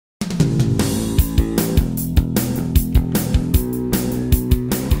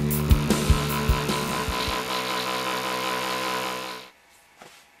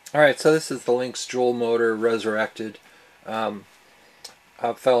Alright, so this is the Lynx Joule motor resurrected. A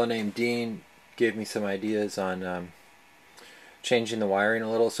fellow named Dean gave me some ideas on changing the wiring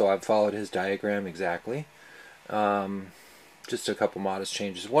a little, so I've followed his diagram exactly. Just a couple modest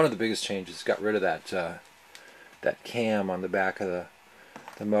changes. One of the biggest changes got rid of that cam on the back of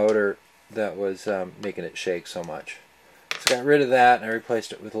the motor that was making it shake so much. So got rid of that, and I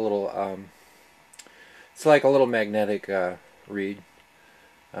replaced it with a little, it's like a little magnetic reed.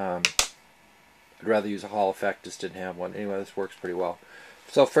 I'd rather use a Hall effect, just didn't have one. Anyway, this works pretty well.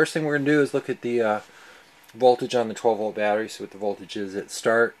 So first thing we're going to do is look at the voltage on the 12-volt battery, see what the voltage is at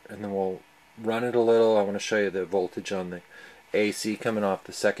start, and then we'll run it a little. I want to show you the voltage on the AC coming off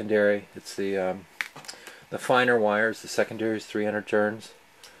the secondary. It's the finer wires. The secondary is 300 turns.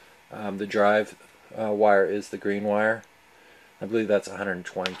 The drive wire is the green wire. I believe that's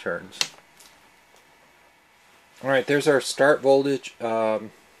 120 turns. Alright, there's our start voltage,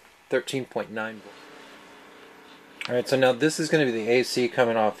 13.9 volts. Alright, so now this is going to be the AC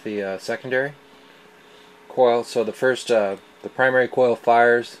coming off the secondary coil. So the first, the primary coil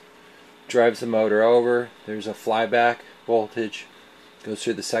fires, drives the motor over. There's a flyback voltage, goes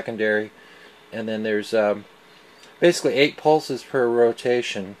through the secondary, and then there's basically 8 pulses per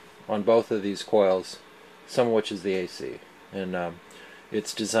rotation on both of these coils, some of which is the AC. And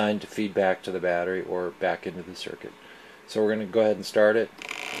it's designed to feed back to the battery or back into the circuit. So we're going to go ahead and start it.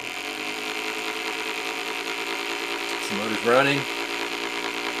 The motor's running. You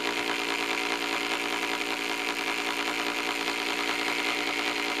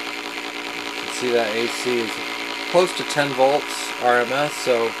can see that AC is close to 10 volts RMS,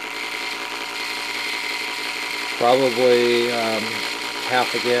 so probably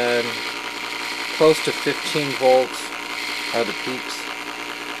half again. Close to 15 volts are the peaks.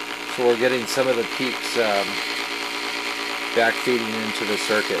 So we're getting some of the peaks back feeding into the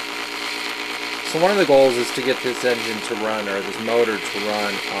circuit. So one of the goals is to get this engine to run, or this motor to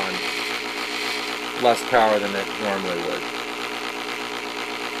run on less power than it normally would.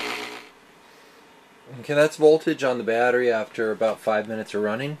 Okay, that's voltage on the battery after about 5 minutes of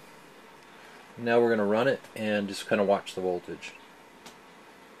running. Now we're going to run it and just kind of watch the voltage.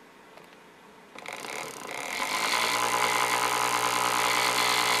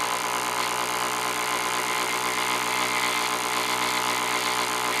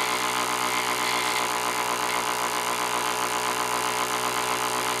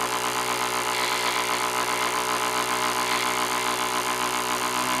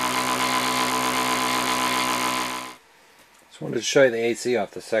 I wanted to show you the AC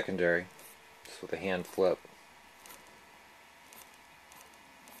off the secondary, just with a hand flip.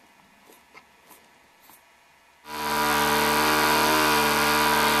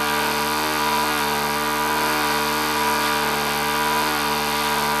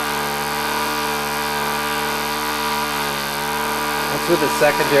 That's with the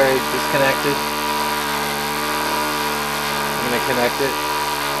secondary disconnected. I'm going to connect it.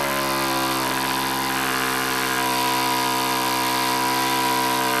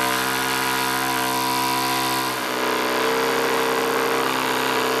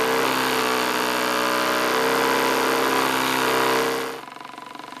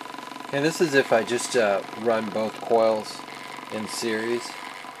 Okay, this is if I just run both coils in series,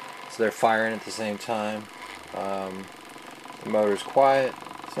 so they're firing at the same time. The motor's quiet.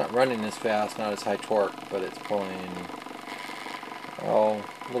 It's not running as fast, not as high torque, but it's pulling, a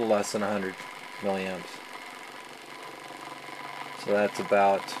little less than 100 milliamps. So that's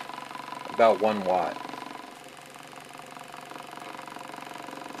about 1 watt.